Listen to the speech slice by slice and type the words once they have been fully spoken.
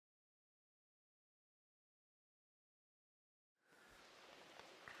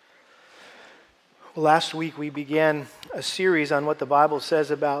Well, last week we began a series on what the Bible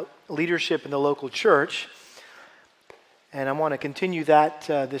says about leadership in the local church, and I want to continue that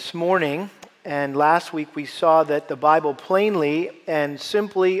this morning. And last week we saw that the Bible plainly and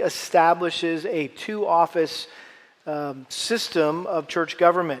simply establishes a two-office system of church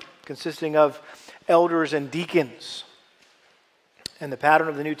government consisting of elders and deacons. And the pattern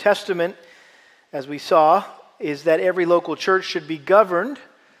of the New Testament, as we saw, is that every local church should be governed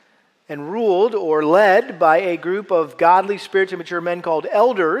and ruled or led by a group of godly, spiritually mature men called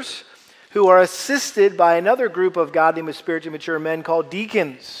elders who are assisted by another group of godly, spiritually mature men called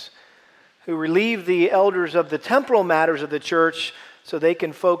deacons who relieve the elders of the temporal matters of the church so they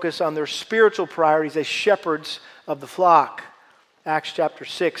can focus on their spiritual priorities as shepherds of the flock. Acts chapter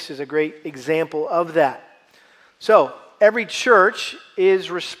 6 is a great example of that. So, every church is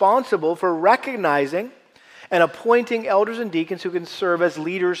responsible for recognizing and appointing elders and deacons who can serve as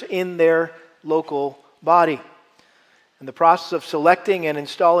leaders in their local body. And the process of selecting and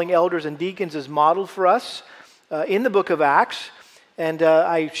installing elders and deacons is modeled for us in the book of Acts. And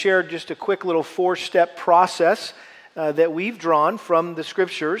I shared just a quick little four-step process that we've drawn from the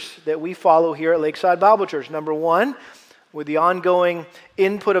scriptures that we follow here at Lakeside Bible Church. Number one, with the ongoing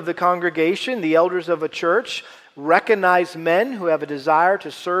input of the congregation, the elders of a church recognize men who have a desire to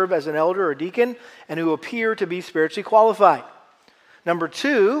serve as an elder or deacon and who appear to be spiritually qualified. Number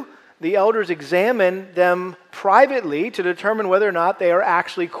two, the elders examine them privately to determine whether or not they are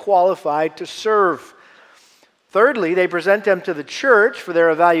actually qualified to serve. Thirdly, they present them to the church for their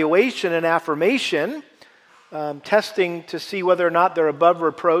evaluation and affirmation, testing to see whether or not they're above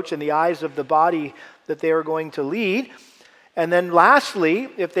reproach in the eyes of the body that they are going to lead. And then lastly,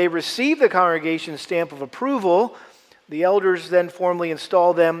 if they receive the congregation's stamp of approval, the elders then formally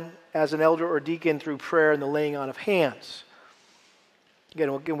install them as an elder or deacon through prayer and the laying on of hands.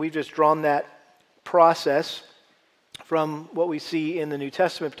 Again, we've just drawn that process from what we see in the New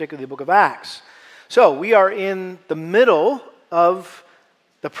Testament, particularly the book of Acts. So we are in the middle of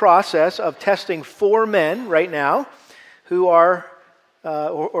the process of testing 4 men right now who are,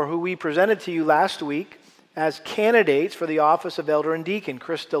 or who we presented to you last week, as candidates for the office of elder and deacon.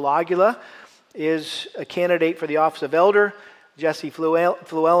 Chris DeLaguila is a candidate for the office of elder. Jesse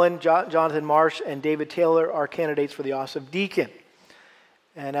Fluellen, Jonathan Marsh, and David Taylor are candidates for the office of deacon.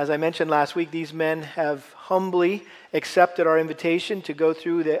 And as I mentioned last week, these men have humbly accepted our invitation to go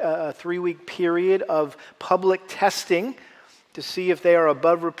through a 3-week period of public testing to see if they are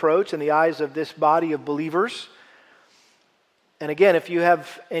above reproach in the eyes of this body of believers. And again, if you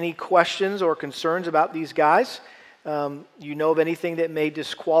have any questions or concerns about these guys, you know of anything that may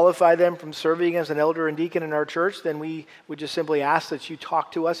disqualify them from serving as an elder and deacon in our church, then we would just simply ask that you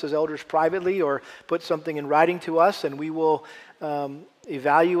talk to us as elders privately or put something in writing to us, and we will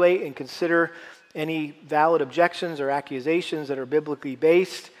evaluate and consider any valid objections or accusations that are biblically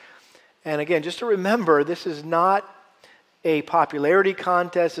based. And again, just to remember, this is not a popularity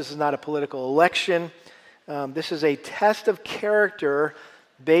contest. This is not a political election. This is a test of character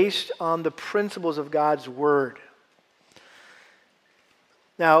based on the principles of God's Word.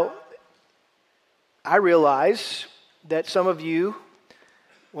 Now, I realize that some of you,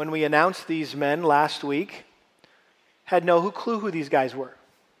 when we announced these men last week, had no clue who these guys were.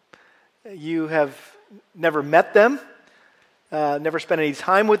 You have never met them, never spent any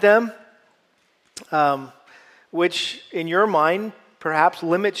time with them, which in your mind perhaps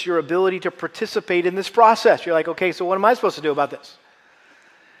limits your ability to participate in this process. You're like, okay, so what am I supposed to do about this?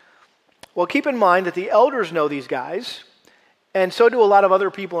 Well, keep in mind that the elders know these guys, and so do a lot of other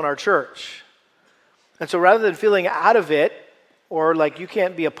people in our church. And so rather than feeling out of it, or like you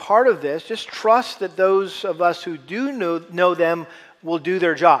can't be a part of this, just trust that those of us who do know them will do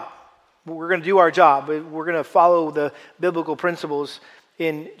their job. We're going to do our job. We're going to follow the biblical principles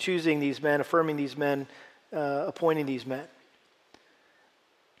in choosing these men, affirming these men, appointing these men.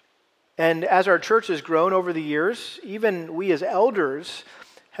 And as our church has grown over the years, even we as elders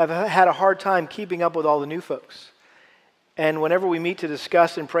have had a hard time keeping up with all the new folks. And whenever we meet to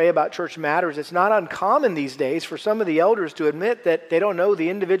discuss and pray about church matters, it's not uncommon these days for some of the elders to admit that they don't know the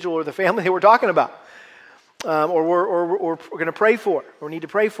individual or the family they were talking about, or we're going to pray for, or need to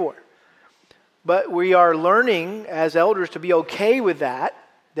pray for. But we are learning as elders to be okay with that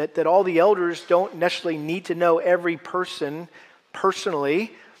all the elders don't necessarily need to know every person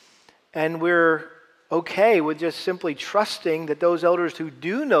personally, and we're okay with just simply trusting that those elders who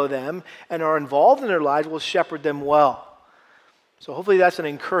do know them and are involved in their lives will shepherd them well. So hopefully that's an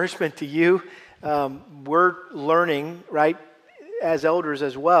encouragement to you. We're learning, right, as elders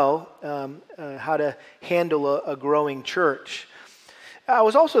as well, how to handle a growing church. I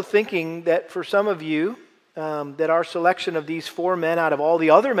was also thinking that for some of you, that our selection of these 4 men out of all the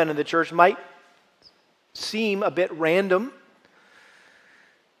other men in the church might seem a bit random.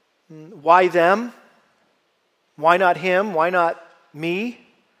 Why them? Why not him? Why not me?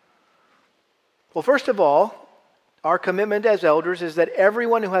 Well, first of all, our commitment as elders is that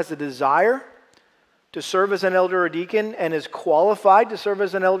everyone who has a desire to serve as an elder or deacon and is qualified to serve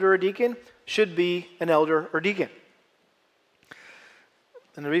as an elder or deacon should be an elder or deacon.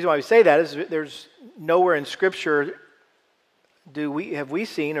 And the reason why we say that is there's nowhere in Scripture do we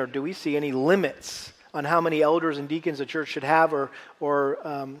see any limits on how many elders and deacons a church should have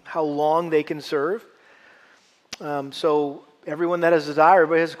or how long they can serve. So everyone that has desire,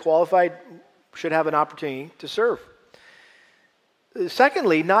 but is qualified, should have an opportunity to serve.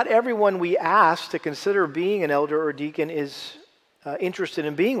 Secondly, not everyone we ask to consider being an elder or deacon is interested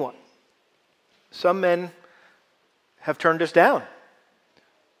in being one. Some men have turned us down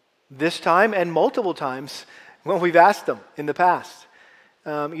this time and multiple times when we've asked them in the past.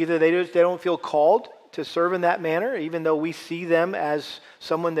 Either they don't feel called to serve in that manner, even though we see them as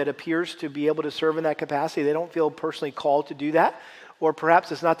someone that appears to be able to serve in that capacity. They don't feel personally called to do that. Or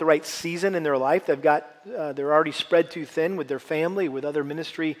perhaps it's not the right season in their life. They're already spread too thin with their family, with other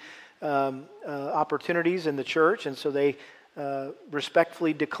ministry opportunities in the church, and so they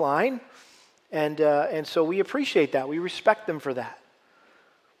respectfully decline. And so we appreciate that. We respect them for that.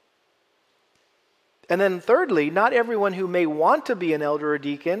 And then thirdly, not everyone who may want to be an elder or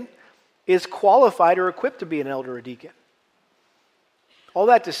deacon is qualified or equipped to be an elder or deacon. All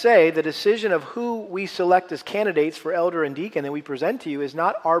that to say, the decision of who we select as candidates for elder and deacon that we present to you is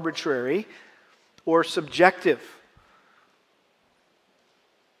not arbitrary or subjective.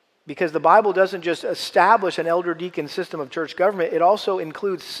 Because the Bible doesn't just establish an elder-deacon system of church government, it also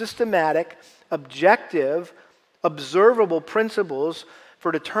includes systematic, objective, observable principles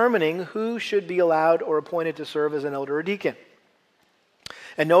for determining who should be allowed or appointed to serve as an elder or deacon.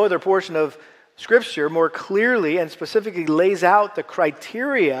 And no other portion of Scripture more clearly and specifically lays out the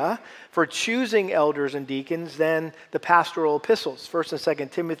criteria for choosing elders and deacons than the pastoral epistles, 1st and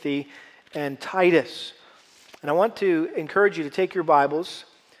 2nd Timothy and Titus. And I want to encourage you to take your Bibles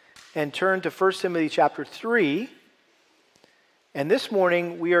and turn to 1 Timothy chapter 3. And this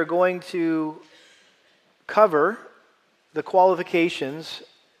morning we are going to cover the qualifications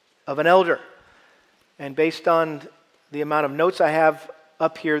of an elder. And based on the amount of notes I have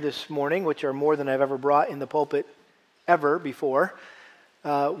up here this morning, which are more than I've ever brought in the pulpit ever before,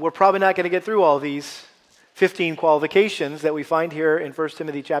 we're probably not going to get through all these 15 qualifications that we find here in 1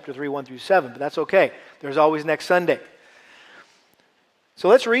 Timothy chapter 3, 1 through 7, but that's okay. There's always next Sunday. So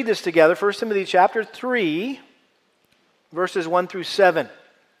let's read this together. 1 Timothy chapter 3, verses 1 through 7.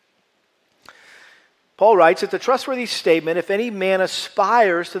 Paul writes, "It's a trustworthy statement. If any man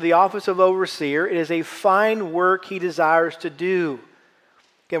aspires to the office of overseer, it is a fine work he desires to do."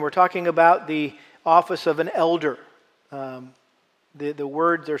 Again, we're talking about the office of an elder. The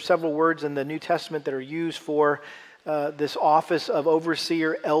word, there are several words in the New Testament that are used for this office of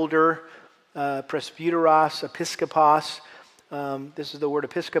overseer, elder, presbyteros, episkopos. This is the word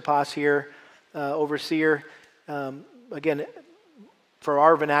episkopos here, overseer. Again, for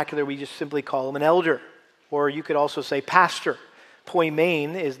our vernacular, we just simply call him an elder. Or you could also say pastor.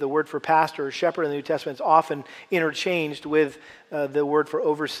 Poimen is the word for pastor or shepherd in the New Testament. It's often interchanged with the word for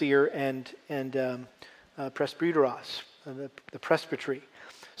overseer and presbyteros, the presbytery.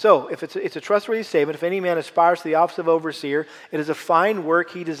 So, if it's a trustworthy statement, if any man aspires to the office of overseer, it is a fine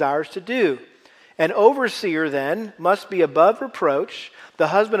work he desires to do. An overseer, then, must be above reproach, the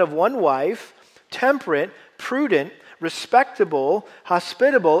husband of one wife, temperate, prudent, respectable,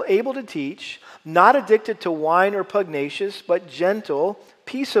 hospitable, able to teach, not addicted to wine or pugnacious, but gentle,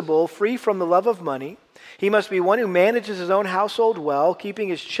 peaceable, free from the love of money. He must be one who manages his own household well, keeping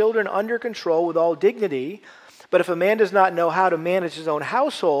his children under control with all dignity. But if a man does not know how to manage his own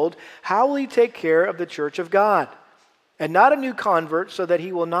household, how will he take care of the church of God? And not a new convert, so that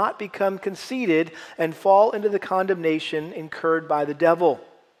he will not become conceited and fall into the condemnation incurred by the devil.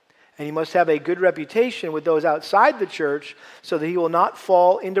 And he must have a good reputation with those outside the church, so that he will not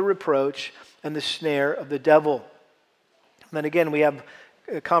fall into reproach and the snare of the devil. And then again, we have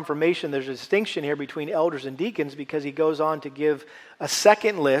a confirmation. There's a distinction here between elders and deacons, because he goes on to give a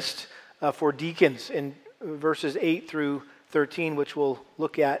second list for deacons in verses 8 through 13, which we'll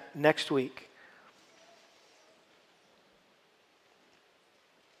look at next week.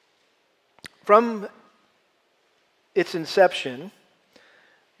 From its inception,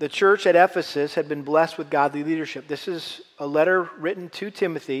 the church at Ephesus had been blessed with godly leadership. This is a letter written to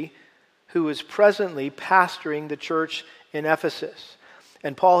Timothy, who is presently pastoring the church in Ephesus.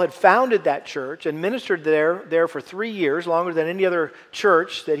 And Paul had founded that church and ministered there for 3 years, longer than any other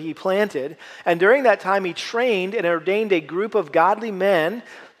church that he planted. And during that time, he trained and ordained a group of godly men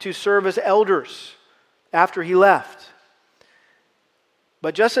to serve as elders after he left.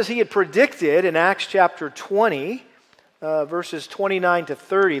 But just as he had predicted in Acts chapter 20, verses 29 to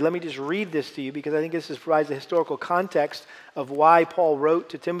 30, let me just read this to you because I think this provides the historical context of why Paul wrote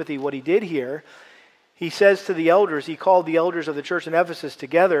to Timothy what he did here. He says to the elders, he called the elders of the church in Ephesus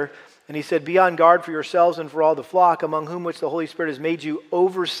together, and he said, "Be on guard for yourselves and for all the flock, among whom which the Holy Spirit has made you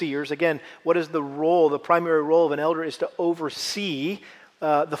overseers." Again, what is the role? The primary role of an elder is to oversee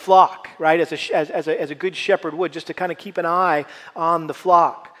the flock, right? As a good shepherd would, just to kind of keep an eye on the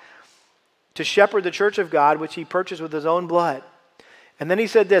flock. To shepherd the church of God, which he purchased with his own blood. And then he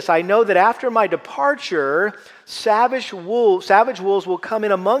said this, "I know that after my departure, savage wolves will come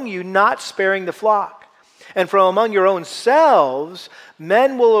in among you, not sparing the flock. And from among your own selves,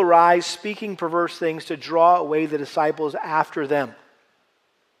 men will arise speaking perverse things to draw away the disciples after them."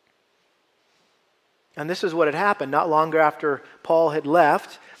 And this is what had happened. Not long after Paul had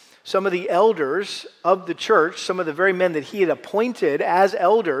left, some of the elders of the church, some of the very men that he had appointed as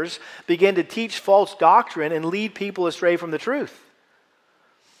elders, began to teach false doctrine and lead people astray from the truth.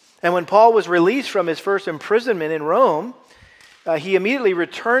 And when Paul was released from his first imprisonment in Rome, he immediately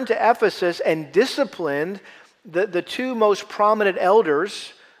returned to Ephesus and disciplined the two most prominent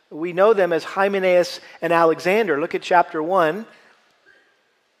elders. We know them as Hymenaeus and Alexander. Look at chapter 1,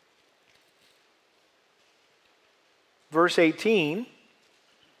 verse 18.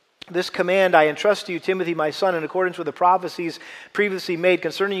 "This command I entrust to you, Timothy, my son, in accordance with the prophecies previously made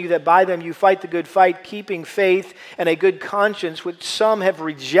concerning you, that by them you fight the good fight, keeping faith and a good conscience, which some have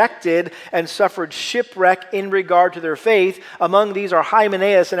rejected and suffered shipwreck in regard to their faith. Among these are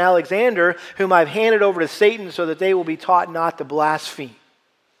Hymenaeus and Alexander, whom I've handed over to Satan, so that they will be taught not to blaspheme."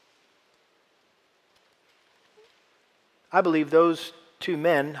 I believe those two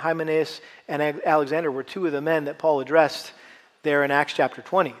men, Hymenaeus and Alexander, were two of the men that Paul addressed there in Acts chapter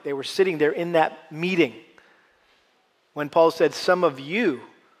 20. They were sitting there in that meeting when Paul said, "Some of you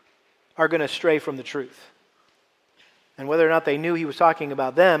are going to stray from the truth." And whether or not they knew he was talking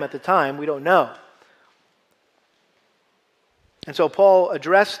about them at the time, we don't know. And so Paul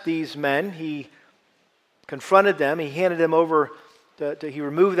addressed these men. He confronted them. He handed them over, he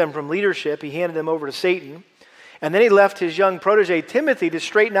removed them from leadership. He handed them over to Satan. And then he left his young protege, Timothy, to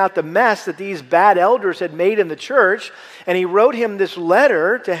straighten out the mess that these bad elders had made in the church. And he wrote him this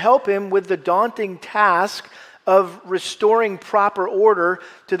letter to help him with the daunting task of restoring proper order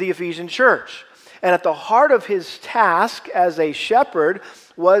to the Ephesian church. And at the heart of his task as a shepherd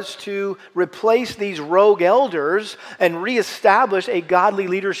was to replace these rogue elders and reestablish a godly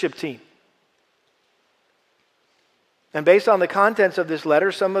leadership team. And based on the contents of this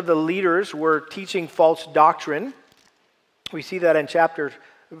letter, some of the leaders were teaching false doctrine. We see that in chapter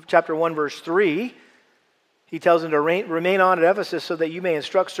 1, verse 3. He tells them to remain on at Ephesus so that you may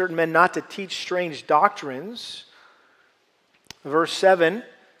instruct certain men not to teach strange doctrines. Verse 7,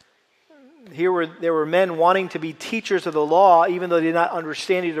 there were men wanting to be teachers of the law, even though they did not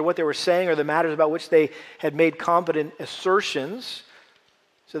understand either what they were saying or the matters about which they had made competent assertions.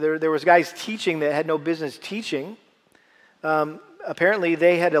 So there was guys teaching that had no business teaching. Apparently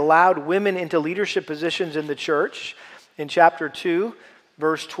they had allowed women into leadership positions in the church. In chapter 2,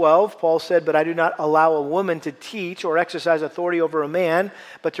 verse 12, Paul said, "But I do not allow a woman to teach or exercise authority over a man,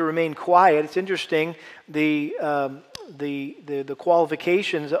 but to remain quiet." It's interesting, the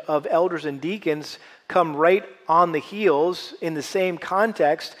qualifications of elders and deacons come right on the heels in the same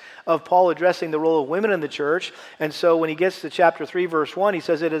context of Paul addressing the role of women in the church. And so when he gets to chapter 3, verse 1, he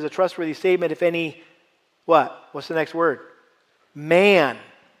says, "It is a trustworthy statement if any," what? What's the next word? "Man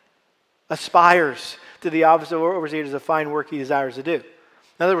aspires to the office of overseer is a fine work he desires to do."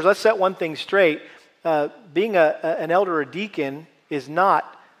 In other words, let's set one thing straight. Being an elder or deacon is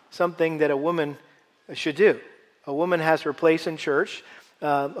not something that a woman should do. A woman has her place in church,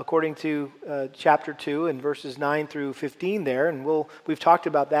 according to chapter 2 and verses 9 through 15 there. And we've talked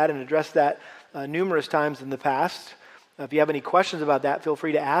about that and addressed that numerous times in the past. If you have any questions about that, feel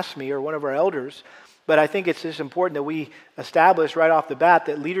free to ask me or one of our elders. But I think it's just important that we establish right off the bat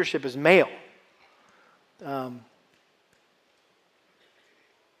that leadership is male.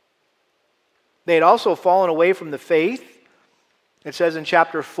 They had also fallen away from the faith. It says in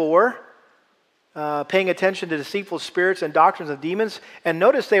chapter 4, paying attention to deceitful spirits and doctrines of demons. And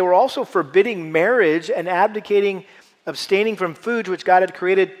notice they were also forbidding marriage and abstaining from foods which God had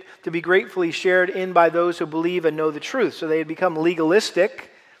created to be gratefully shared in by those who believe and know the truth. So they had become legalistic,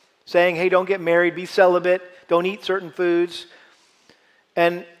 saying, hey, don't get married, be celibate, don't eat certain foods.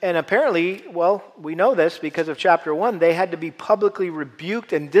 And apparently, well, we know this because of chapter 1, they had to be publicly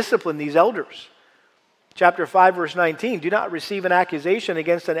rebuked and discipline, these elders. Chapter 5, verse 19, do not receive an accusation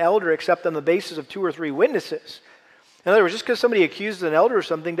against an elder except on the basis of 2 or 3 witnesses. In other words, just because somebody accuses an elder of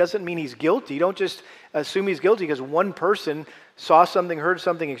something doesn't mean he's guilty. You don't just assume he's guilty because one person saw something, heard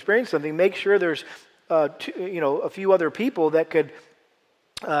something, experienced something. Make sure there's a few other people that could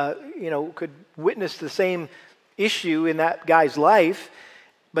witness the same issue in that guy's life.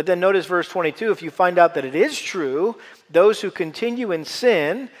 But then notice verse 22, if you find out that it is true, those who continue in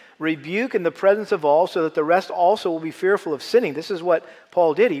sin rebuke in the presence of all, so that the rest also will be fearful of sinning. This is what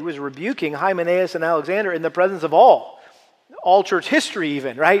Paul did. He was rebuking Hymenaeus and Alexander in the presence of all church history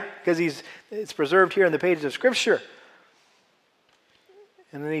even, right? Because it's preserved here in the pages of Scripture.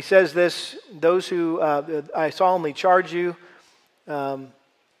 And then he says this, those who I solemnly charge you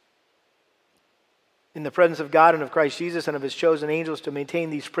in the presence of God and of Christ Jesus and of his chosen angels to maintain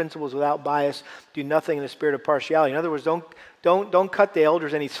these principles without bias, do nothing in a spirit of partiality. In other words, don't cut the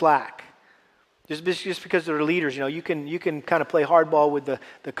elders any slack. Just because they're leaders, you can kind of play hardball with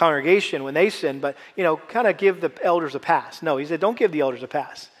the congregation when they sin, but kind of give the elders a pass. No, he said, don't give the elders a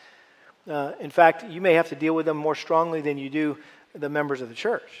pass. In fact, you may have to deal with them more strongly than you do the members of the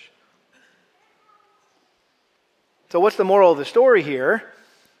church. So what's the moral of the story here?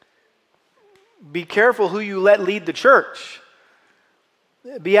 Be careful who you let lead the church.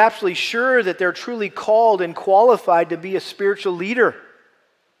 Be absolutely sure that they're truly called and qualified to be a spiritual leader.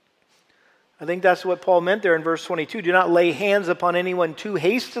 I think that's what Paul meant there in verse 22. Do not lay hands upon anyone too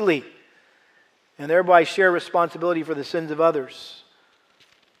hastily, and thereby share responsibility for the sins of others.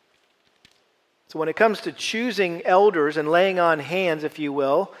 So when it comes to choosing elders and laying on hands, if you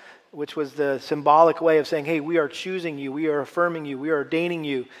will, which was the symbolic way of saying, hey, we are choosing you, we are affirming you, we are ordaining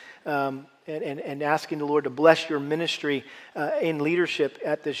you, and asking the Lord to bless your ministry in leadership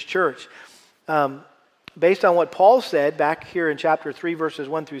at this church. Based on what Paul said back here in chapter 3, verses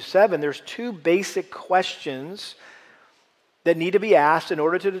 1 through 7, there's 2 basic questions that need to be asked in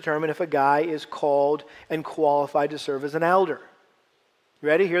order to determine if a guy is called and qualified to serve as an elder.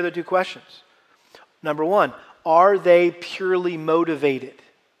 Ready? Here are the 2 questions. Number 1, are they purely motivated?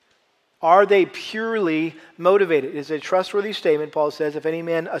 Are they purely motivated? It is a trustworthy statement, Paul says, if any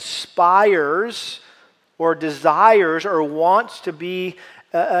man aspires or desires or wants to be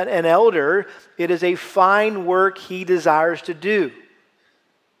an elder, it is a fine work he desires to do.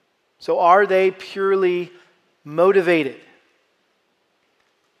 So are they purely motivated?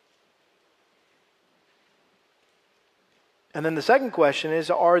 And then the second question is,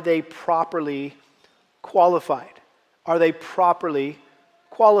 are they properly qualified? Are they properly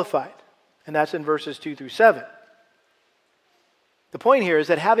qualified? And that's in verses 2 through 7. The point here is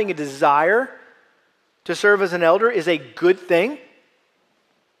that having a desire to serve as an elder is a good thing.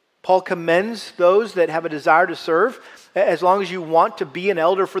 Paul commends those that have a desire to serve, as long as you want to be an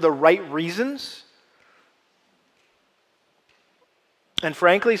elder for the right reasons. And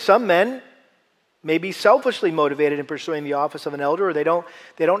frankly, some men may be selfishly motivated in pursuing the office of an elder, or they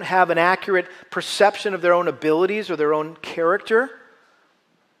don't have an accurate perception of their own abilities or their own character.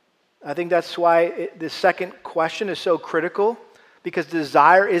 I think that's why the second question is so critical, because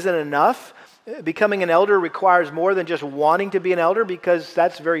desire isn't enough. Becoming an elder requires more than just wanting to be an elder, because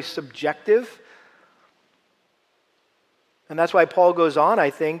that's very subjective. And that's why Paul goes on,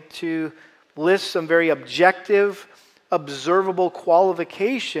 I think, to list some very objective, observable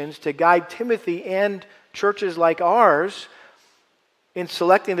qualifications to guide Timothy and churches like ours in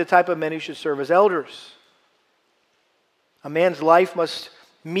selecting the type of men who should serve as elders. A man's life must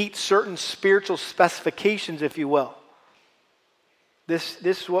meet certain spiritual specifications, if you will. This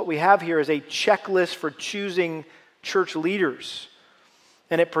is what we have here is a checklist for choosing church leaders.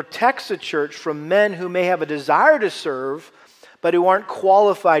 And it protects the church from men who may have a desire to serve, but who aren't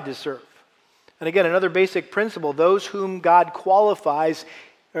qualified to serve. And again, another basic principle, those whom God qualifies,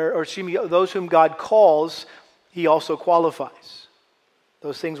 those whom God calls, he also qualifies.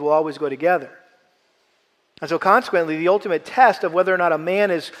 Those things will always go together. And so consequently, the ultimate test of whether or not a man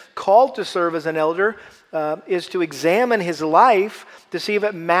is called to serve as an elder is to examine his life to see if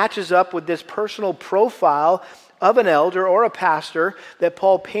it matches up with this personal profile of an elder or a pastor that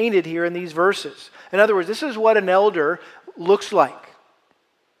Paul painted here in these verses. In other words, this is what an elder looks like.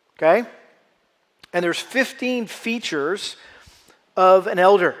 Okay? And there's 15 features of an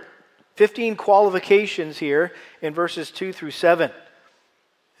elder. 15 qualifications here in verses 2 through 7.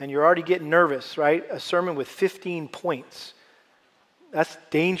 And you're already getting nervous, right? A sermon with 15 points. That's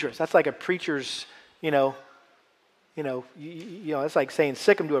dangerous. That's like a preacher's, it's like saying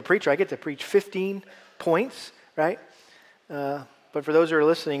sick 'em to a preacher. I get to preach 15 points, right? But for those who are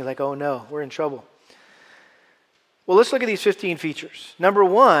listening, like, oh no, we're in trouble. Well, let's look at these 15 features. Number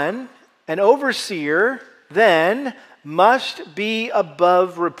one, an overseer then must be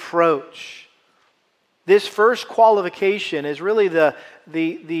above reproach. This first qualification is really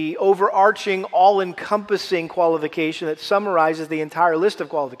the overarching, all-encompassing qualification that summarizes the entire list of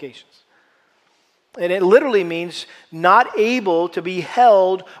qualifications. And it literally means not able to be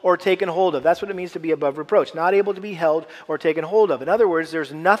held or taken hold of. That's what it means to be above reproach. Not able to be held or taken hold of. In other words,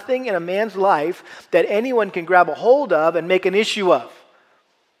 there's nothing in a man's life that anyone can grab a hold of and make an issue of.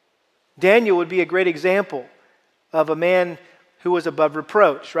 Daniel would be a great example of a man who was above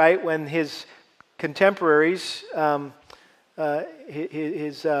reproach, right? When his contemporaries,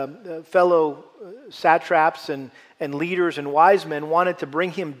 his fellow satraps and leaders and wise men wanted to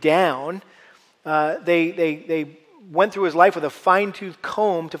bring him down, they went through his life with a fine-tooth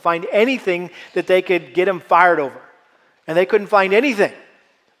comb to find anything that they could get him fired over. And they couldn't find anything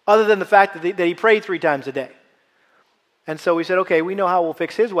other than the fact that he prayed 3 times a day. And so we said, okay, we know how we'll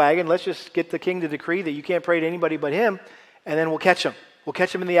fix his wagon. Let's just get the king to decree that you can't pray to anybody but him, and then we'll catch him. We'll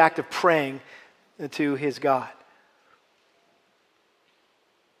catch him in the act of praying to his God.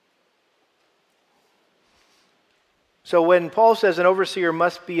 So when Paul says an overseer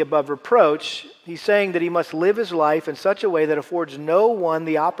must be above reproach, he's saying that he must live his life in such a way that affords no one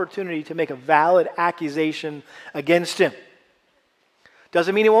the opportunity to make a valid accusation against him.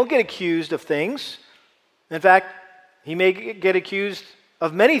 Doesn't mean he won't get accused of things. In fact, he may get accused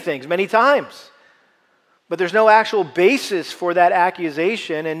of many things, many times. But there's no actual basis for that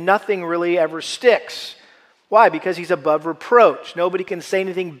accusation, and nothing really ever sticks. Why? Because he's above reproach. Nobody can say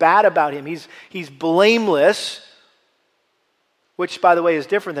anything bad about him. He's blameless, which, by the way, is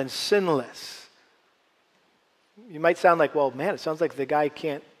different than sinless. You might sound like, well, man, it sounds like the guy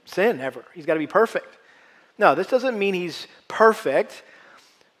can't sin ever. He's got to be perfect. No, this doesn't mean he's perfect.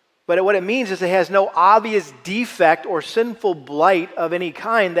 But what it means is it has no obvious defect or sinful blight of any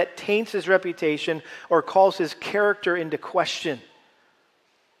kind that taints his reputation or calls his character into question.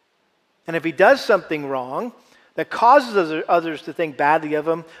 And if he does something wrong that causes others to think badly of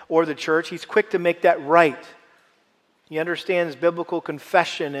him or the church, he's quick to make that right. He understands biblical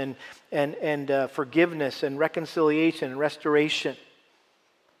confession and forgiveness and reconciliation and restoration.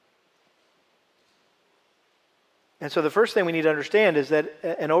 And so the first thing we need to understand is that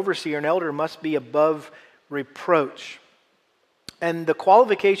an overseer, an elder, must be above reproach. And the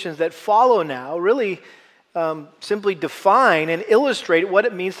qualifications that follow now really simply define and illustrate what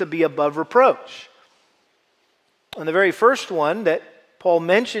it means to be above reproach. And the very first one that Paul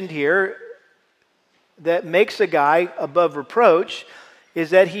mentioned here that makes a guy above reproach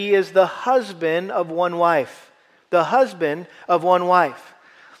is that he is the husband of one wife. The husband of one wife.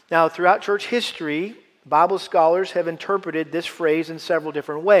 Now, throughout church history, Bible scholars have interpreted this phrase in several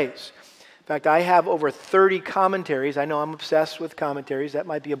different ways. In fact, I have over 30 commentaries. I know I'm obsessed with commentaries. That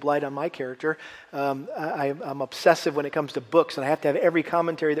might be a blight on my character. I'm obsessive when it comes to books, and I have to have every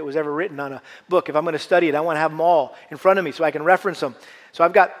commentary that was ever written on a book. If I'm going to study it, I want to have them all in front of me so I can reference them. So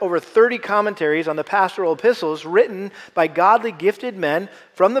I've got over 30 commentaries on the pastoral epistles written by godly, gifted men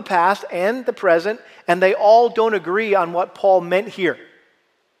from the past and the present, and they all don't agree on what Paul meant here.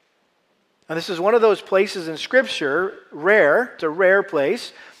 And this is one of those places in Scripture, it's a rare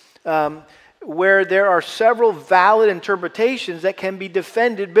place, where there are several valid interpretations that can be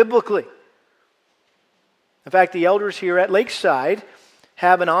defended biblically. In fact, the elders here at Lakeside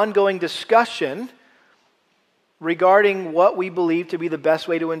have an ongoing discussion regarding what we believe to be the best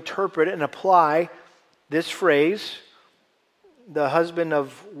way to interpret and apply this phrase, the husband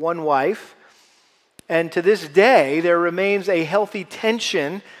of one wife. And to this day, there remains a healthy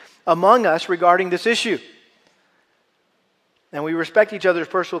tension among us regarding this issue. And we respect each other's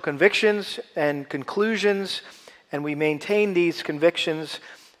personal convictions and conclusions, and we maintain these convictions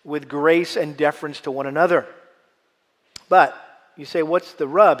with grace and deference to one another. But you say, what's the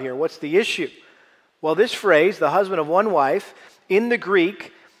rub here? What's the issue? Well, this phrase, the husband of one wife, in the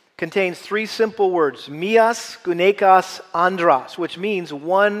Greek contains 3 simple words, mias, gunekos, andros, which means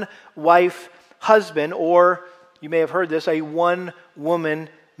one wife husband, or you may have heard this, a one woman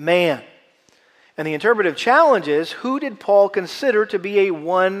man. And the interpretive challenge is, who did Paul consider to be a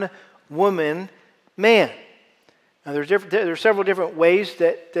one-woman man? Now, there are several different ways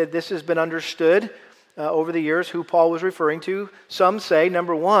that this has been understood over the years, who Paul was referring to. Some say,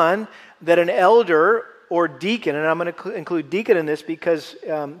 number one, that an elder or deacon, and I'm going to include deacon in this because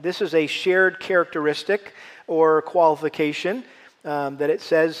this is a shared characteristic or qualification that it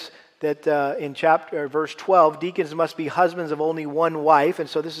says that in verse 12, deacons must be husbands of only one wife. And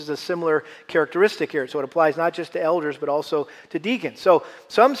so this is a similar characteristic here. So it applies not just to elders, but also to deacons. So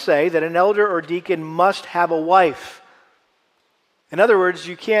some say that an elder or deacon must have a wife. In other words,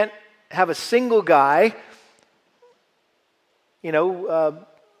 you can't have a single guy,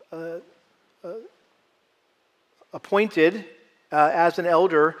 appointed as an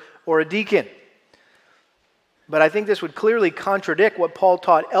elder or a deacon. But I think this would clearly contradict what Paul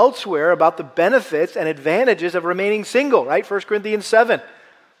taught elsewhere about the benefits and advantages of remaining single, right? 1 Corinthians 7.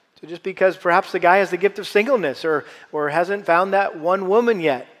 So just because perhaps the guy has the gift of singleness or hasn't found that one woman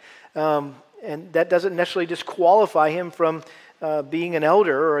yet, and that doesn't necessarily disqualify him from being an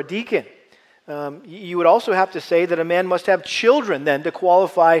elder or a deacon. You would also have to say that a man must have children then to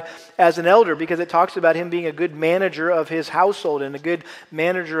qualify as an elder, because it talks about him being a good manager of his household and a good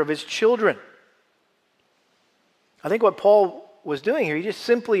manager of his children. I think what Paul was doing here, he just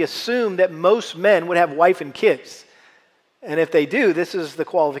simply assumed that most men would have wife and kids. And if they do, this is the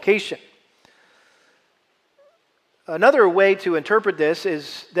qualification. Another way to interpret this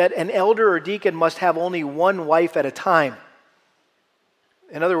is that an elder or deacon must have only one wife at a time.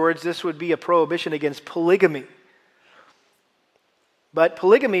 In other words, this would be a prohibition against polygamy. But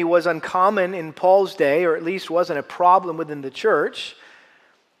polygamy was uncommon in Paul's day, or at least wasn't a problem within the church.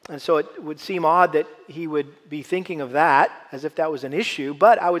 And so it would seem odd that he would be thinking of that as if that was an issue.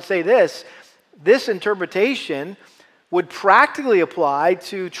 But I would say this interpretation would practically apply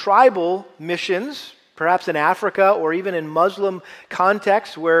to tribal missions, perhaps in Africa or even in Muslim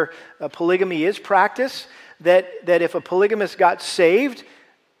contexts where polygamy is practiced, that if a polygamist got saved,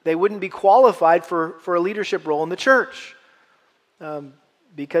 they wouldn't be qualified for a leadership role in the church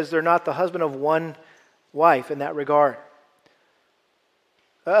because they're not the husband of one wife in that regard.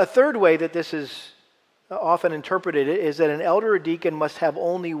 A third way that this is often interpreted is that an elder or deacon must have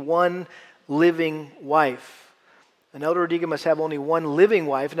only one living wife. An elder or deacon must have only one living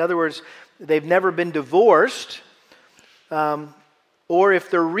wife. In other words, they've never been divorced, or if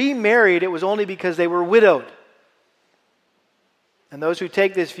they're remarried, it was only because they were widowed. And those who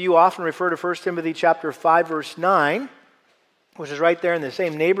take this view often refer to 1 Timothy chapter 5, verse 9, which is right there in the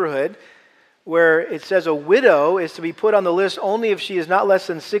same neighborhood, where it says a widow is to be put on the list only if she is not less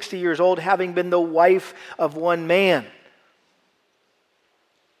than 60 years old, having been the wife of one man.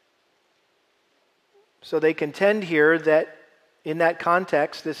 So they contend here that in that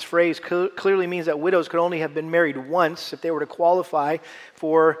context, this phrase clearly means that widows could only have been married once if they were to qualify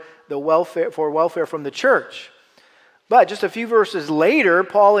for welfare from the church. But just a few verses later,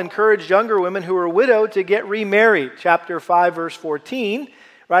 Paul encouraged younger women who were widowed to get remarried. Chapter 5, verse 14.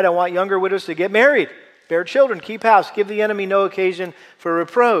 Right, I want younger widows to get married, bear children, keep house, give the enemy no occasion for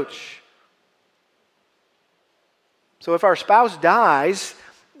reproach. So if our spouse dies,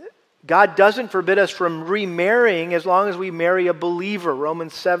 God doesn't forbid us from remarrying as long as we marry a believer.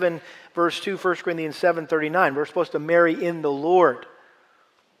 Romans 7, verse 2, 1 Corinthians 7:39. We're supposed to marry in the Lord.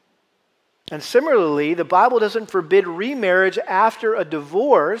 And similarly, the Bible doesn't forbid remarriage after a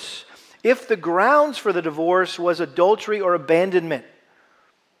divorce if the grounds for the divorce was adultery or abandonment.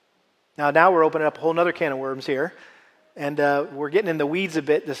 Now we're opening up a whole other can of worms here, and we're getting in the weeds a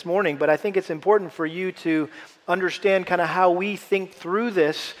bit this morning, but I think it's important for you to understand kind of how we think through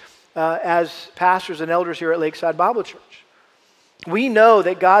this as pastors and elders here at Lakeside Bible Church. We know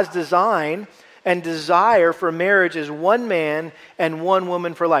that God's design and desire for marriage is one man and one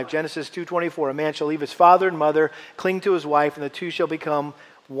woman for life. Genesis 2:24, a man shall leave his father and mother, cling to his wife, and the two shall become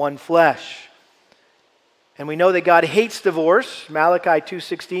one flesh. And we know that God hates divorce. Malachi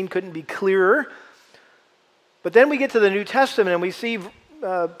 2:16 couldn't be clearer. But then we get to the New Testament and we see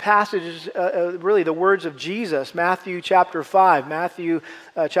passages, really the words of Jesus, Matthew chapter 5, Matthew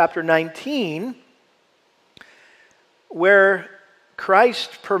chapter 19, where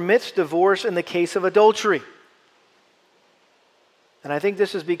Christ permits divorce in the case of adultery. And I think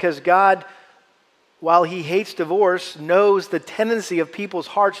this is because God, while he hates divorce, knows the tendency of people's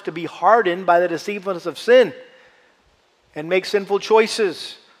hearts to be hardened by the deceitfulness of sin and make sinful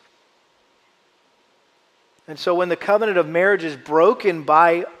choices. And so when the covenant of marriage is broken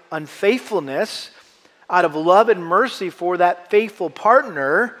by unfaithfulness, out of love and mercy for that faithful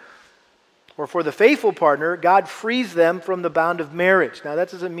partner, or for the faithful partner, God frees them from the bound of marriage. Now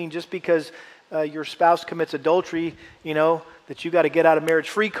that doesn't mean just because your spouse commits adultery, that you got to get out of marriage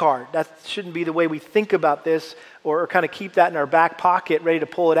free card. That shouldn't be the way we think about this, or kind of keep that in our back pocket, ready to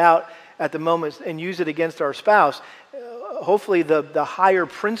pull it out at the moment and use it against our spouse. Hopefully the higher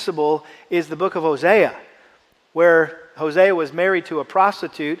principle is the book of Hosea, where Hosea was married to a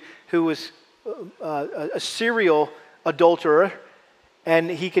prostitute who was a serial adulterer, And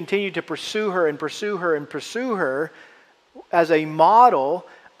he continued to pursue her and pursue her and pursue her as a model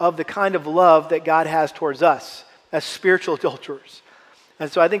of the kind of love that God has towards us as spiritual adulterers.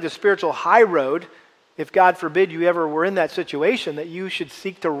 And so I think the spiritual high road, if God forbid you ever were in that situation, that you should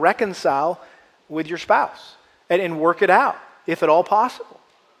seek to reconcile with your spouse and work it out, if at all possible.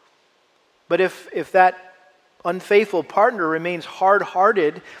 But if that unfaithful partner remains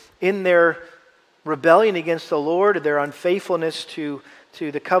hard-hearted in their rebellion against the Lord, their unfaithfulness to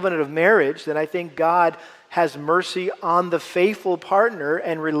the covenant of marriage, then I think God has mercy on the faithful partner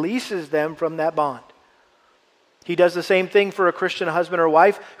and releases them from that bond. He does the same thing for a Christian husband or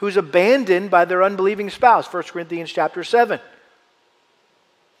wife who's abandoned by their unbelieving spouse, 1 Corinthians chapter 7.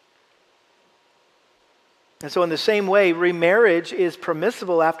 And so in the same way, remarriage is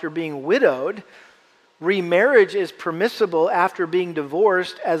permissible after being widowed. Remarriage is permissible after being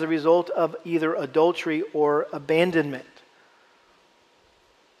divorced as a result of either adultery or abandonment.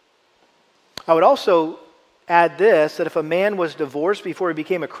 I would also add this, that if a man was divorced before he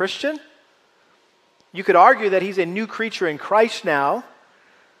became a Christian, you could argue that he's a new creature in Christ now,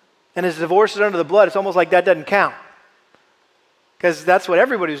 and his divorce is under the blood. It's almost like that doesn't count. Because that's what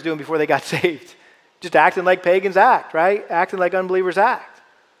everybody was doing before they got saved. Just acting like pagans act, right? Acting like unbelievers act.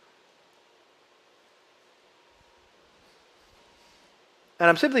 And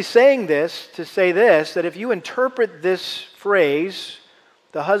I'm simply saying this to say this, that if you interpret this phrase,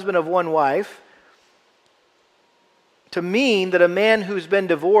 the husband of one wife, to mean that a man who's been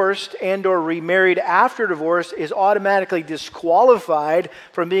divorced and or remarried after divorce is automatically disqualified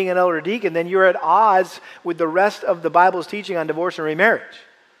from being an elder deacon, then you're at odds with the rest of the Bible's teaching on divorce and remarriage.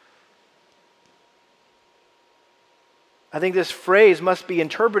 I think this phrase must be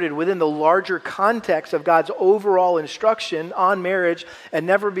interpreted within the larger context of God's overall instruction on marriage and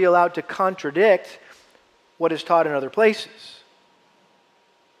never be allowed to contradict what is taught in other places.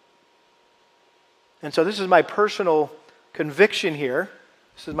 And so this is my personal conviction here.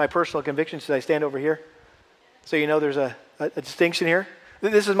 This is my personal conviction. Should I stand over here? So you know there's a distinction here.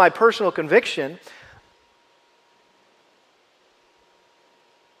 This is my personal conviction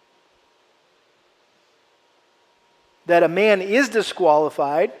that a man is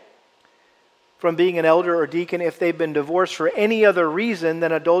disqualified from being an elder or deacon if they've been divorced for any other reason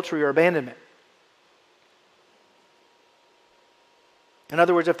than adultery or abandonment. In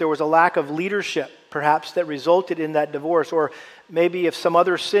other words, if there was a lack of leadership, perhaps, that resulted in that divorce, or maybe if some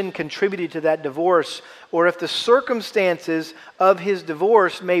other sin contributed to that divorce, or if the circumstances of his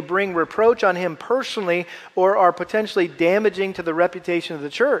divorce may bring reproach on him personally or are potentially damaging to the reputation of the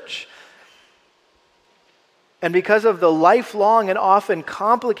church. And because of the lifelong and often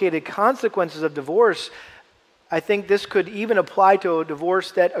complicated consequences of divorce, I think this could even apply to a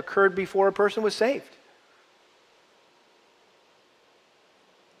divorce that occurred before a person was saved.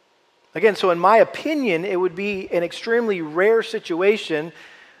 Again, so in my opinion, it would be an extremely rare situation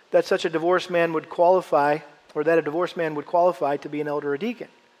that such a divorced man would qualify, or that a divorced man would qualify to be an elder or deacon.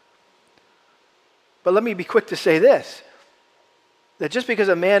 But let me be quick to say this, that just because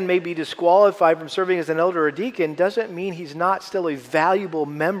a man may be disqualified from serving as an elder or deacon doesn't mean he's not still a valuable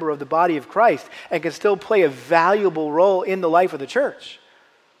member of the body of Christ and can still play a valuable role in the life of the church.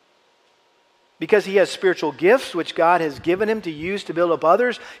 Because he has spiritual gifts which God has given him to use to build up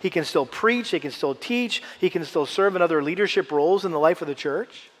others, he can still preach, he can still teach, he can still serve in other leadership roles in the life of the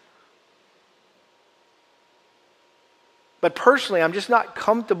church. But personally, I'm just not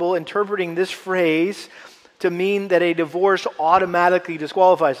comfortable interpreting this phrase to mean that a divorce automatically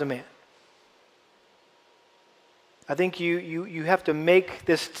disqualifies a man. I think you have to make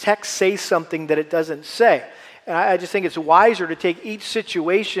this text say something that it doesn't say. And I just think it's wiser to take each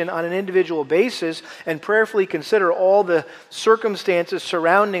situation on an individual basis and prayerfully consider all the circumstances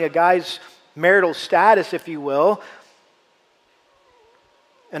surrounding a guy's marital status, if you will,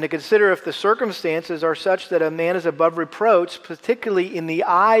 and to consider if the circumstances are such that a man is above reproach, particularly in the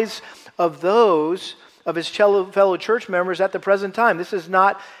eyes of those of his fellow church members at the present time. This is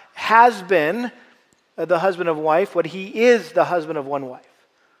not has been the husband of wife, but he is the husband of one wife.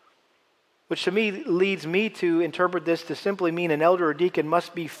 Which to me leads me to interpret this to simply mean an elder or deacon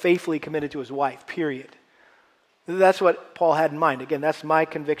must be faithfully committed to his wife, period. That's what Paul had in mind. Again, that's my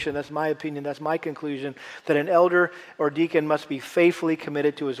conviction, that's my opinion, that's my conclusion, that an elder or deacon must be faithfully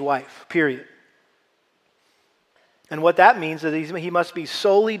committed to his wife, period. And what that means is he must be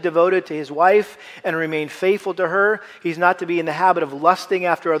solely devoted to his wife and remain faithful to her. He's not to be in the habit of lusting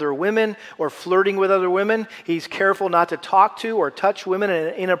after other women or flirting with other women. He's careful not to talk to or touch women in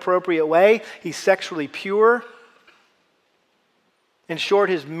an inappropriate way. He's sexually pure. In short,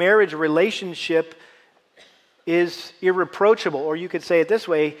 his marriage relationship is irreproachable, or you could say it this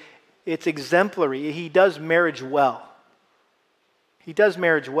way, it's exemplary. He does marriage well. He does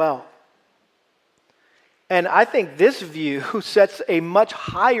marriage well. And I think this view sets a much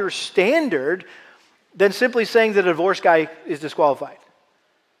higher standard than simply saying that a divorced guy is disqualified.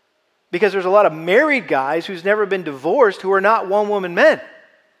 Because there's a lot of married guys who's never been divorced who are not one-woman men.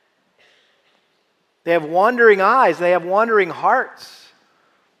 They have wandering eyes. They have wandering hearts.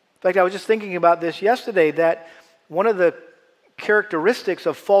 In fact, I was just thinking about this yesterday, that one of the characteristics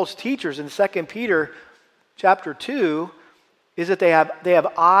of false teachers in 2 Peter chapter 2 is that they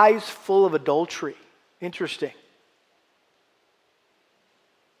have eyes full of adultery. Interesting.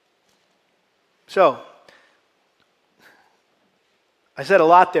 So, I said a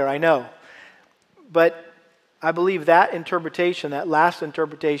lot there, I know. But I believe that interpretation, that last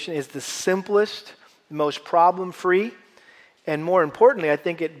interpretation, is the simplest, most problem-free, and more importantly, I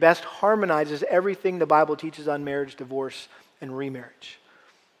think it best harmonizes everything the Bible teaches on marriage, divorce, and remarriage.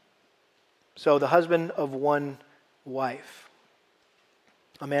 So, the husband of one wife.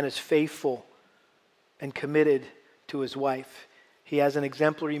 A man is faithful and committed to his wife. He has an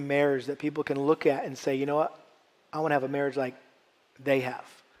exemplary marriage that people can look at and say, you know what, I want to have a marriage like they have,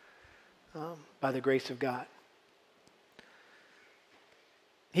 by the grace of God.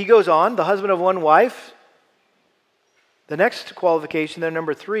 He goes on, the husband of one wife. The next qualification there,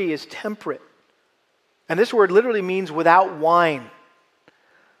 number 3, is temperate. And this word literally means without wine.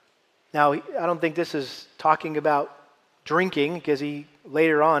 Now, I don't think this is talking about drinking, because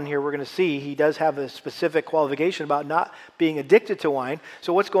later on here we're going to see he does have a specific qualification about not being addicted to wine.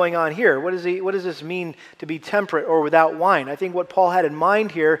 So what's going on here? What does this mean to be temperate or without wine? I think what Paul had in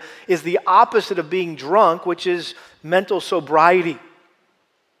mind here is the opposite of being drunk, which is mental sobriety.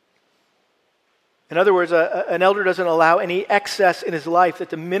 In other words, an elder doesn't allow any excess in his life that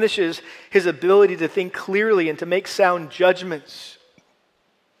diminishes his ability to think clearly and to make sound judgments.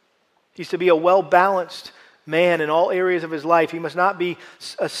 He's to be a well-balanced man in all areas of his life. He must not be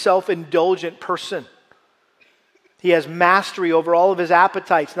a self-indulgent person. He has mastery over all of his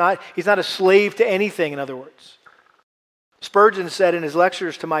appetites. He's not a slave to anything, in other words. Spurgeon said in his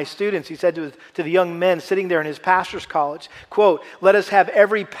lectures to my students, he said to the young men sitting there in his pastor's college, quote, "Let us have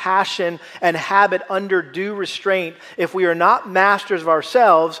every passion and habit under due restraint. If we are not masters of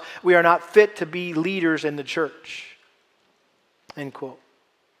ourselves, we are not fit to be leaders in the church." End quote.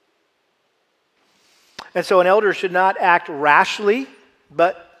 And so an elder should not act rashly,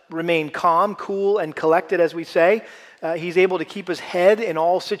 but remain calm, cool, and collected, as we say. He's able to keep his head in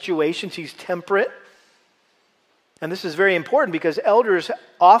all situations. He's temperate. And this is very important because elders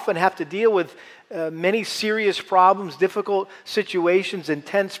often have to deal with many serious problems, difficult situations,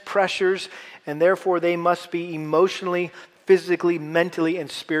 intense pressures, and therefore they must be emotionally, physically, mentally,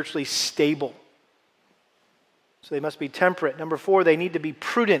 and spiritually stable. So they must be temperate. Number 4, they need to be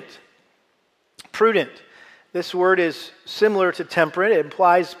prudent. Prudent. This word is similar to temperate. It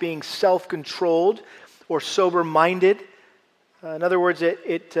implies being self-controlled or sober-minded. In other words, an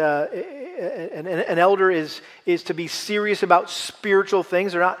elder is to be serious about spiritual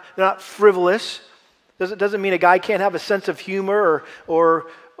things. They're not frivolous. Doesn't mean a guy can't have a sense of humor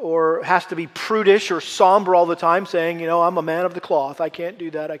or has to be prudish or somber all the time, saying, I'm a man of the cloth. I can't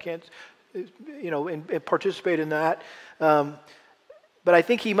do that. I can't, participate in that. But I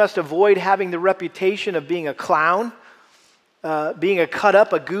think he must avoid having the reputation of being a clown, being a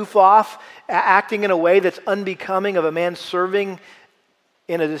cut-up, a goof-off, acting in a way that's unbecoming of a man serving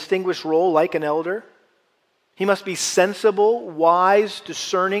in a distinguished role like an elder. He must be sensible, wise,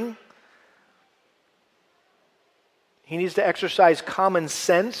 discerning. He needs to exercise common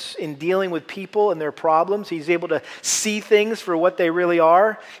sense in dealing with people and their problems. He's able to see things for what they really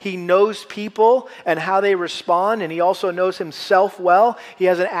are. He knows people and how they respond, and he also knows himself well. He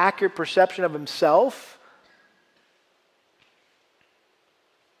has an accurate perception of himself.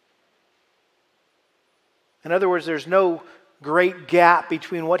 In other words, there's no great gap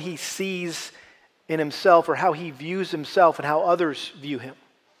between what he sees in himself or how he views himself and how others view him.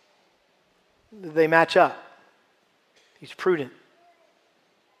 They match up. He's prudent.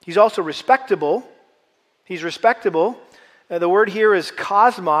 He's also respectable. He's respectable. The word here is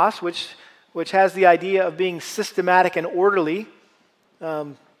cosmos, which has the idea of being systematic and orderly.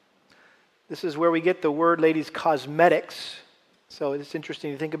 This is where we get the word, ladies, cosmetics. So it's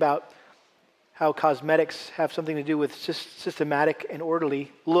interesting to think about how cosmetics have something to do with systematic and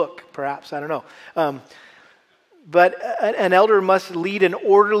orderly look, perhaps. I don't know. But an elder must lead an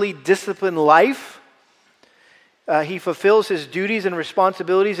orderly, disciplined life. He fulfills his duties and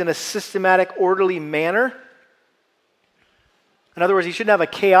responsibilities in a systematic, orderly manner. In other words, he shouldn't have a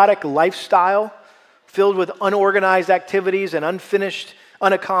chaotic lifestyle filled with unorganized activities and unfinished,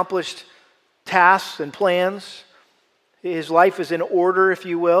 unaccomplished tasks and plans. His life is in order, if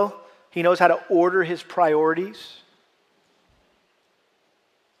you will. He knows how to order his priorities.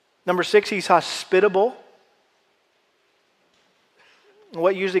 Number 6, he's hospitable.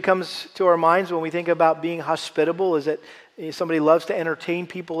 What usually comes to our minds when we think about being hospitable is that somebody loves to entertain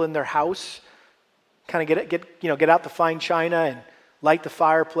people in their house, kind of get out the fine china and light the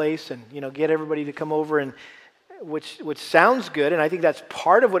fireplace and get everybody to come over, and which sounds good, and I think that's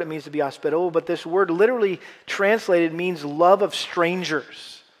part of what it means to be hospitable. But this word literally translated means love of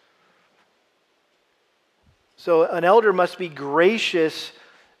strangers. So an elder must be gracious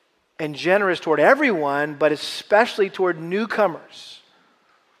and generous toward everyone, but especially toward newcomers.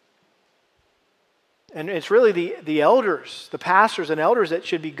 And it's really the elders, the pastors and elders, that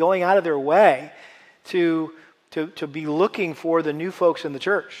should be going out of their way to be looking for the new folks in the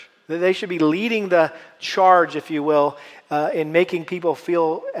church. They should be leading the charge, if you will, in making people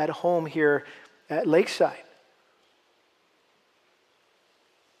feel at home here at Lakeside.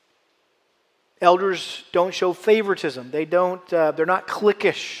 Elders don't show favoritism. They're not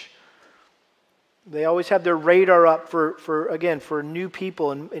cliquish. They always have their radar up for new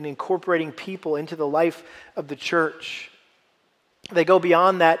people and incorporating people into the life of the church. They go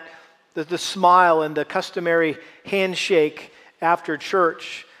beyond that, the smile and the customary handshake after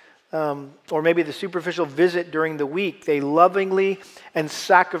church, or maybe the superficial visit during the week. They lovingly and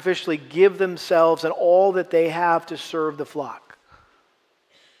sacrificially give themselves and all that they have to serve the flock.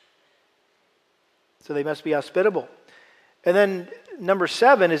 So they must be hospitable. And then number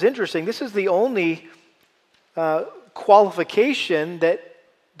 7 is interesting. This is the only qualification that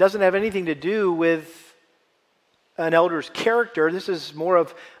doesn't have anything to do with an elder's character. This is more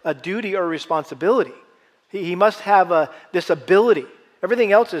of a duty or responsibility. He must have this ability.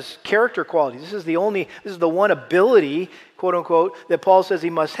 Everything else is character qualities. This is the one ability, quote unquote, that Paul says he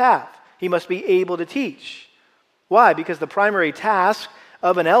must have. He must be able to teach. Why? Because the primary task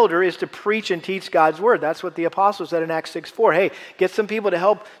of an elder is to preach and teach God's word. That's what the apostles said in Acts 6:4. Hey, get some people to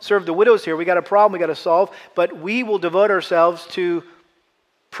help serve the widows here. We got a problem we got to solve, but we will devote ourselves to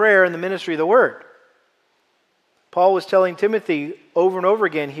prayer and the ministry of the word. Paul was telling Timothy over and over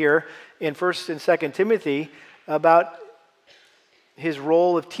again here in 1st and 2nd Timothy about his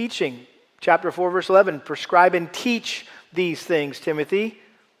role of teaching. Chapter 4, verse 11, prescribe and teach these things, Timothy.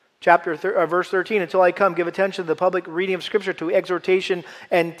 Verse 13, until I come, give attention to the public reading of Scripture, to exhortation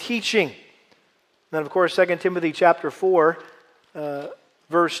and teaching. Then, of course, 2 Timothy chapter 4,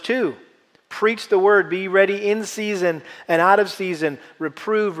 verse 2, preach the word, be ready in season and out of season,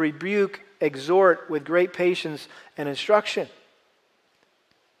 reprove, rebuke, exhort with great patience and instruction.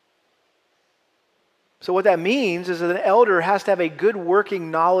 So what that means is that an elder has to have a good working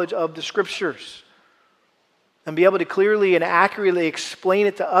knowledge of the Scriptures and be able to clearly and accurately explain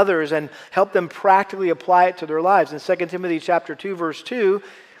it to others and help them practically apply it to their lives. In 2 Timothy chapter 2, verse 2,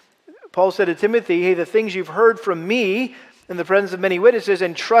 Paul said to Timothy, hey, the things you've heard from me in the presence of many witnesses,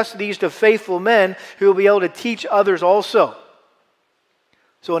 entrust these to faithful men who will be able to teach others also.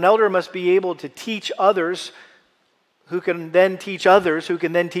 So an elder must be able to teach others who can then teach others, who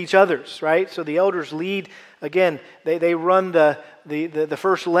can then teach others, right? So the elders lead, again, they run the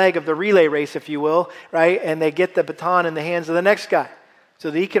first leg of the relay race, if you will, right? And they get the baton in the hands of the next guy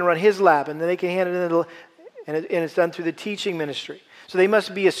so that he can run his lap, and then they can hand it in, and it's done through the teaching ministry. So they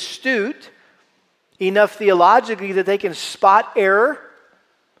must be astute enough theologically that they can spot error,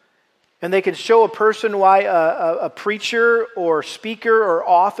 and they can show a person why a preacher or speaker or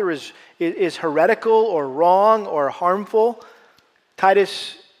author is heretical or wrong or harmful.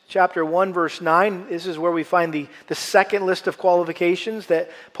 Titus chapter 1, verse 9, this is where we find the second list of qualifications that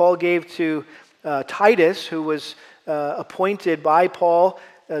Paul gave to Titus, who was appointed by Paul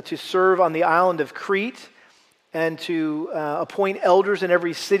to serve on the island of Crete and to appoint elders in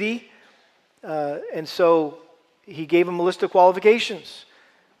every city. And so he gave him a list of qualifications.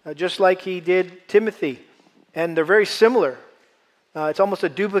 Just like he did Timothy. And they're very similar. It's almost a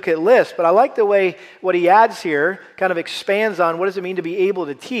duplicate list, but I like the way what he adds here kind of expands on what does it mean to be able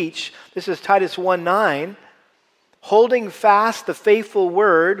to teach. This is Titus 1:9. Holding fast the faithful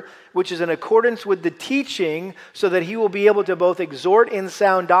word, which is in accordance with the teaching, so that he will be able to both exhort in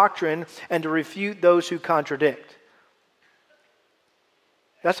sound doctrine and to refute those who contradict.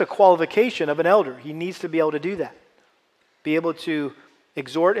 That's a qualification of an elder. He needs to be able to do that. Be able to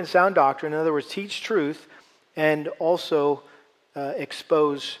exhort in sound doctrine, in other words, teach truth, and also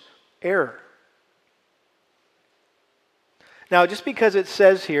expose error. Now, just because it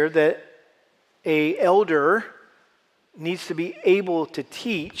says here that an elder needs to be able to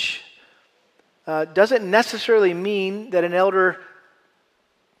teach, doesn't necessarily mean that an elder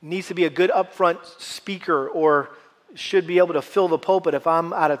needs to be a good upfront speaker or should be able to fill the pulpit if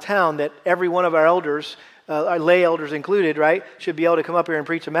I'm out of town, that every one of our elders, our lay elders included, right, should be able to come up here and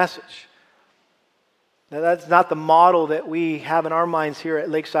preach a message. Now, that's not the model that we have in our minds here at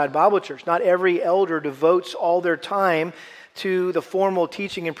Lakeside Bible Church. Not every elder devotes all their time to the formal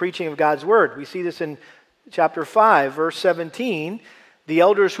teaching and preaching of God's Word. We see this in chapter 5, verse 17. The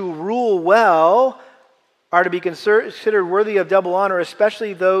elders who rule well are to be considered worthy of double honor,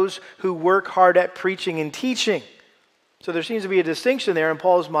 especially those who work hard at preaching and teaching. So there seems to be a distinction there in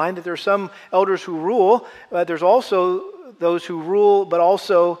Paul's mind that there are some elders who rule, but there's also those who rule but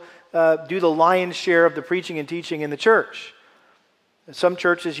also do the lion's share of the preaching and teaching in the church. Some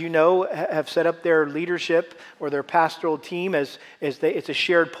churches, you know, have set up their leadership or their pastoral team as it's a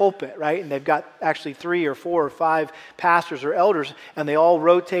shared pulpit, right? And they've got actually 3 or 4 or 5 pastors or elders, and they all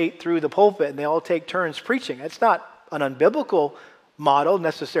rotate through the pulpit, and they all take turns preaching. It's not an unbiblical model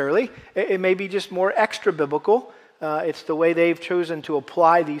necessarily. It may be just more extra biblical. It's the way they've chosen to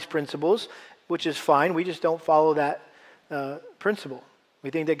apply these principles, which is fine. We just don't follow that principle. We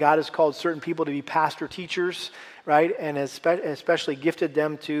think that God has called certain people to be pastor teachers, right? And has especially gifted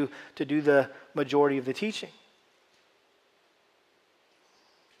them to do the majority of the teaching.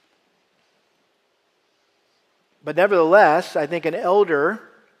 But nevertheless, I think an elder,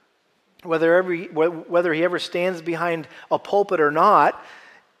 whether he ever stands behind a pulpit or not,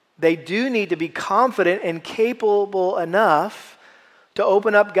 they do need to be confident and capable enough to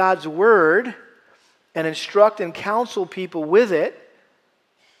open up God's Word and instruct and counsel people with it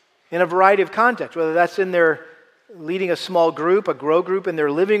in a variety of contexts, whether that's in their leading a small group, a grow group in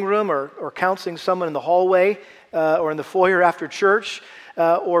their living room, or counseling someone in the hallway or in the foyer after church,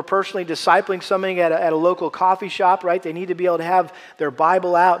 or personally discipling somebody at a local coffee shop, right? They need to be able to have their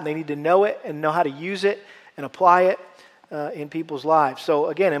Bible out, and they need to know it and know how to use it and apply it in people's lives. So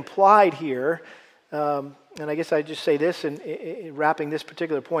again, implied here, and I guess I just say this in wrapping this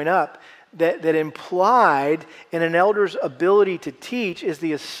particular point up, that implied in an elder's ability to teach is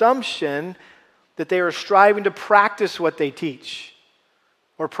the assumption that they are striving to practice what they teach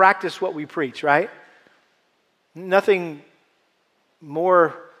or practice what we preach, right? Nothing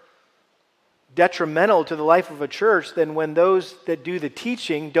more detrimental to the life of a church than when those that do the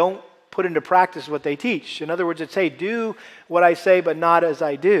teaching don't put into practice what they teach. In other words, it's, hey, do what I say, but not as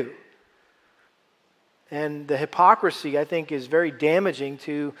I do. And the hypocrisy, I think, is very damaging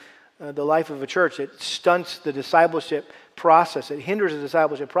to the life of a church. It stunts the discipleship process. It hinders the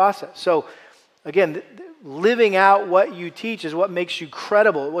discipleship process. So, again, living out what you teach is what makes you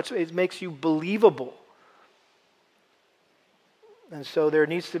credible. It makes you believable. And so there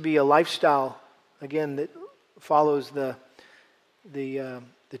needs to be a lifestyle, again, that follows the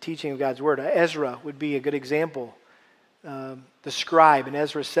teaching of God's Word. Ezra would be a good example. The scribe in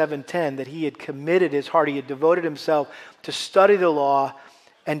Ezra 7:10, that he had committed his heart, he had devoted himself to study the law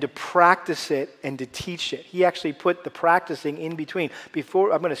and to practice it and to teach it. He actually put the practicing in between.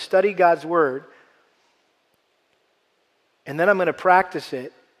 Before, I'm going to study God's Word, and then I'm going to practice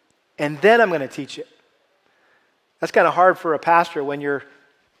it, and then I'm going to teach it. That's kind of hard for a pastor when you're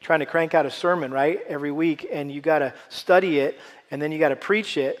trying to crank out a sermon, right, every week, and you got to study it, and then you got to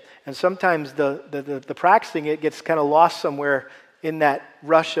preach it, and sometimes the practicing it gets kind of lost somewhere in that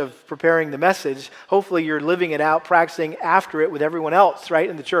rush of preparing the message. Hopefully you're living it out, practicing after it with everyone else, right,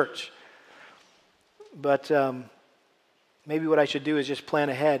 in the church. But maybe what I should do is just plan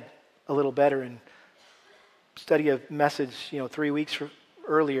ahead a little better and study a message, 3 weeks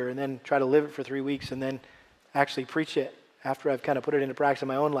earlier, and then try to live it for 3 weeks, and then actually preach it after I've kind of put it into practice in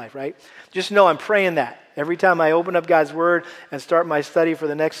my own life, right? Just know I'm praying that. Every time I open up God's Word and start my study for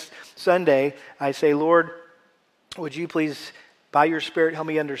the next Sunday, I say, Lord, would you please, by your Spirit, help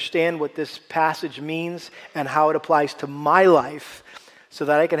me understand what this passage means and how it applies to my life so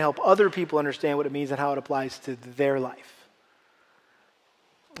that I can help other people understand what it means and how it applies to their life.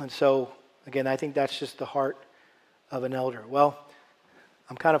 And so, again, I think that's just the heart of an elder. Well,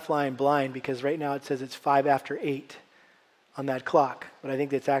 I'm kind of flying blind because right now it says it's 5 after 8 on that clock, but I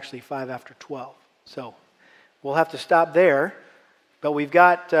think it's actually 5 after 12. So we'll have to stop there, but we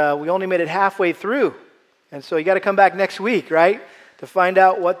only made it halfway through. And so you got to come back next week, right, to find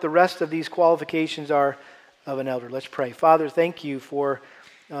out what the rest of these qualifications are of an elder. Let's pray. Father, thank you for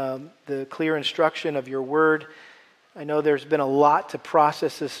the clear instruction of your Word. I know there's been a lot to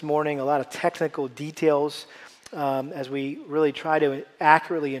process this morning, a lot of technical details as we really try to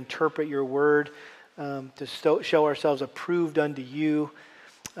accurately interpret your Word, to show ourselves approved unto you.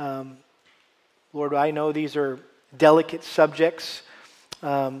 Lord, I know these are delicate subjects.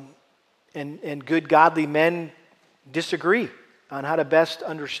 and good godly men disagree on how to best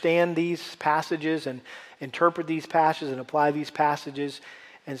understand these passages and interpret these passages and apply these passages.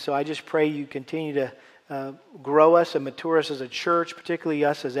 And so I just pray you continue to grow us and mature us as a church, particularly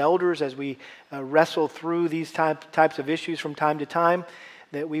us as elders, as we wrestle through these types of issues from time to time,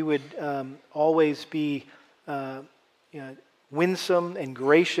 that we would always be winsome and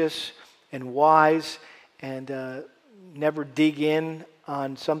gracious and wise, and never dig in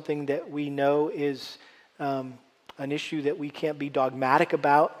on something that we know is an issue that we can't be dogmatic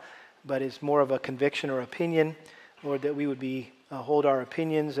about, but is more of a conviction or opinion. Lord, that we would be hold our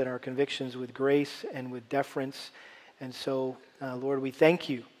opinions and our convictions with grace and with deference. And so, Lord, we thank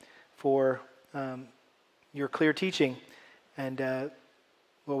you for your clear teaching. And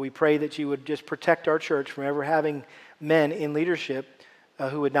we pray that you would just protect our church from ever having men in leadership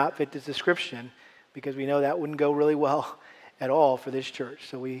who would not fit this description, because we know that wouldn't go really well at all for this church.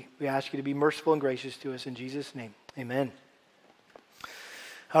 So we ask you to be merciful and gracious to us in Jesus' name. Amen.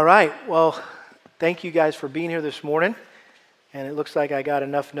 All right. Well, thank you guys for being here this morning. And it looks like I got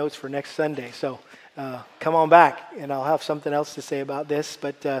enough notes for next Sunday. So come on back, and I'll have something else to say about this.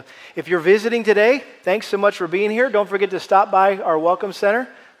 But if you're visiting today, thanks so much for being here. Don't forget to stop by our Welcome Center.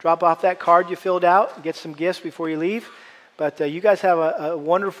 Drop off that card you filled out. Get some gifts before you leave. But you guys have a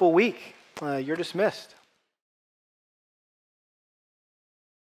wonderful week. You're dismissed.